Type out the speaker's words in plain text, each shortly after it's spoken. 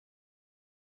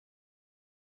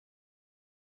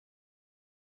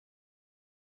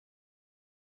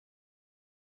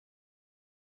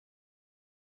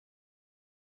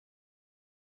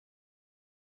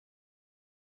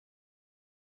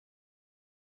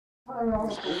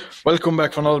Welcome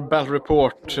back for another battle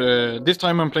report. This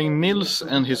time I'm playing Nils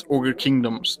and his Ogre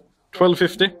Kingdoms.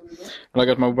 1250, and I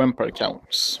got my vampire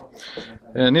counts.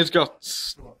 Nils got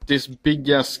this big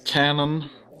ass cannon,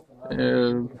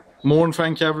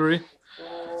 Mornfang cavalry,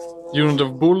 unit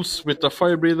of bulls with a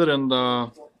fire breather and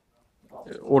a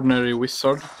ordinary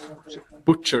wizard,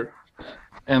 butcher,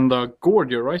 and a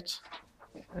gorger, right?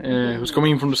 Who's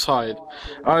coming in from the side.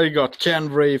 I got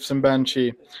canned wraiths and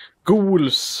banshee,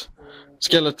 ghouls,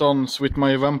 skeletons with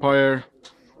my vampire,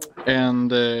 and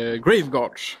grave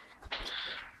guards.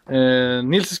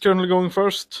 Nils is currently going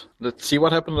first. Let's see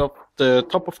what happened at the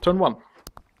top of turn 1.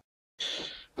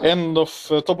 End of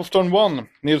top of turn 1,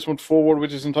 Nils moved forward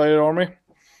with his entire army.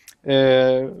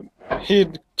 He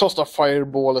tossed a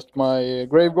fireball at my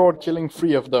grave guard, killing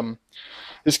 3 of them.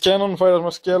 His cannon fired at my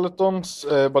skeletons,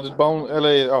 but it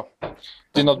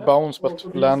did not bounce,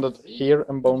 but landed here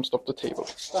and bounced off the table.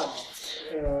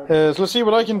 So let's see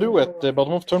what I can do at the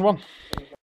bottom of turn 1.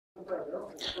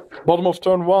 Bottom of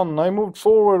turn 1, I moved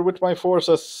forward with my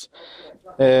forces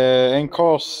and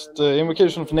cast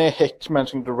Invocation of Nehek,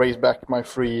 managing to raise back my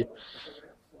 3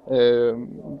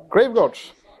 grave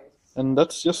guards. And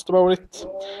that's just about it.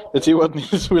 Let's see what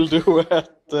Nils will do at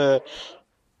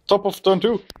top of turn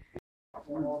 2.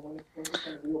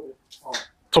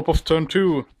 Top of turn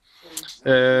 2.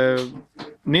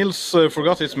 Nils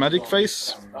forgot his magic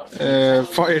phase,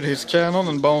 fired his cannon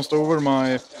and bounced over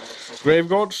my grave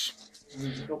guards.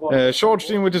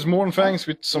 Charged in with his Mornfangs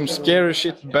with some scary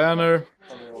shit banner.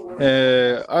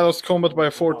 I lost combat by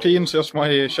 14, so just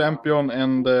my champion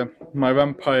and my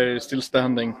vampire is still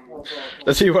standing.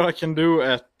 Let's see what I can do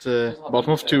at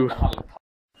bottom of 2.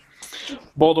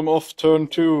 Bottom of turn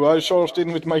 2, I charged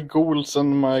in with my ghouls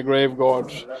and my grave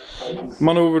guards.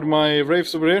 Maneuvered my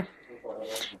wraiths over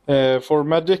here. For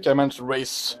magic, I managed to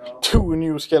raise 2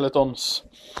 new skeletons.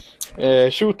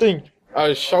 Shooting,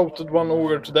 I shouted one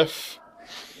ogre to death.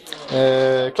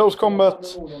 Close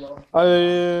combat,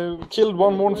 I killed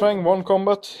one Mornfang, 1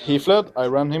 combat. He fled, I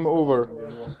ran him over.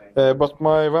 But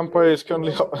my vampire is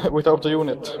currently without a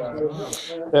unit.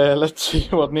 Let's see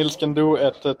what Nils can do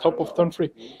at the top of turn 3.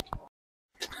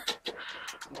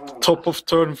 Top of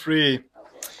turn 3.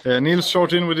 Nils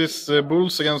shot in with his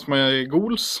bulls against my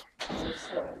ghouls.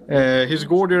 His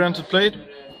Gordier entered play.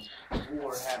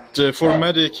 For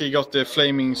medic he got the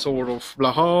flaming sword of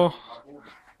Blaha.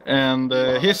 And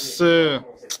his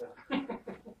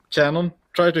cannon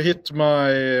tried to hit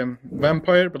my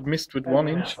vampire but missed with 1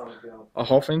 inch, a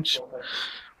half inch.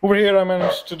 Over here I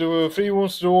managed to do 3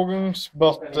 wounds to Ogres,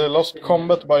 but lost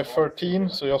combat by 13,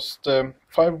 so just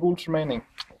 5 ghouls remaining.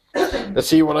 Let's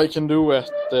see what I can do at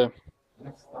the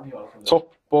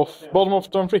bottom of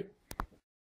turn 3.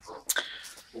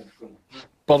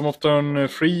 Bottom of turn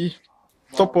 3.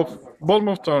 Bottom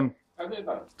of turn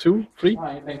 2, 3.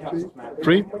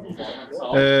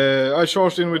 I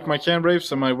charged in with my can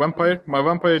wraiths and my vampire. My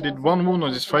vampire did 1 wound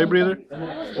on his fire breather.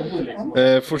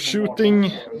 For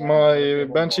shooting, my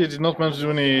banshee did not manage to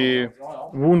do any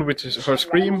wound with her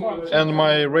scream, and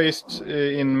my raised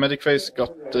in medic phase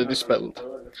got dispelled.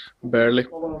 Barely.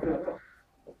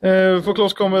 For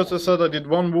close combat, I said I did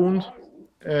 1 wound,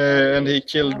 and he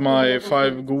killed my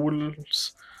 5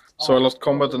 ghouls. So I lost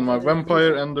combat and my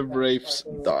vampire and the wraiths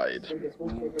died.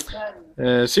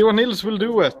 See what Nils will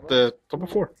do at the top of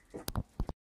 4.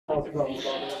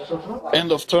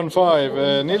 End of turn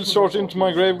 5. Nils charged into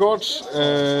my grave guards,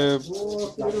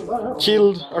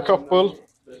 killed a couple.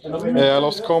 I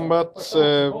lost combat.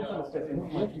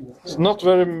 Not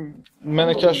very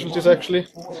many casualties actually.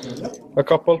 A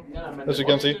couple, as you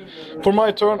can see. For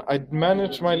my turn, I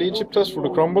managed my leadership test for the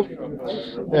crumble.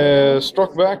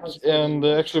 Struck back and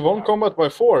actually won combat by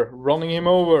 4, running him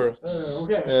over.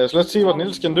 So let's see what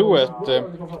Nils can do at the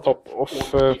top of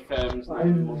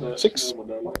 6.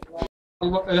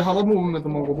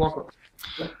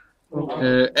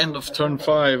 End of turn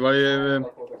 5.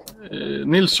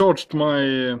 Nils charged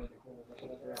my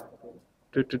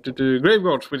grave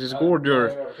guards with his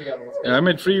Gordier. I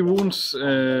made 3 wounds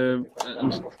and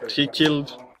he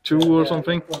killed 2 or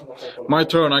something. My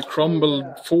turn, I crumbled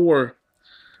 4,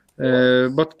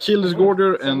 but killed his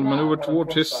Gordier and maneuvered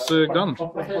towards his gun.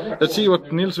 Let's see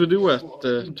what Nils will do at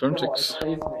turn 6.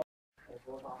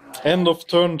 End of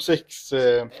turn 6.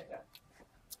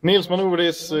 Nils maneuvered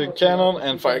his cannon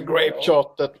and fired grape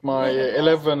shot at my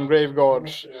 11 grave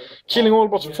guards, killing all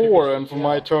but 4, and for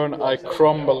my turn I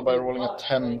crumbled by rolling a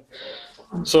 10.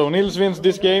 So Nils wins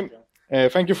this game.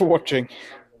 Thank you for watching.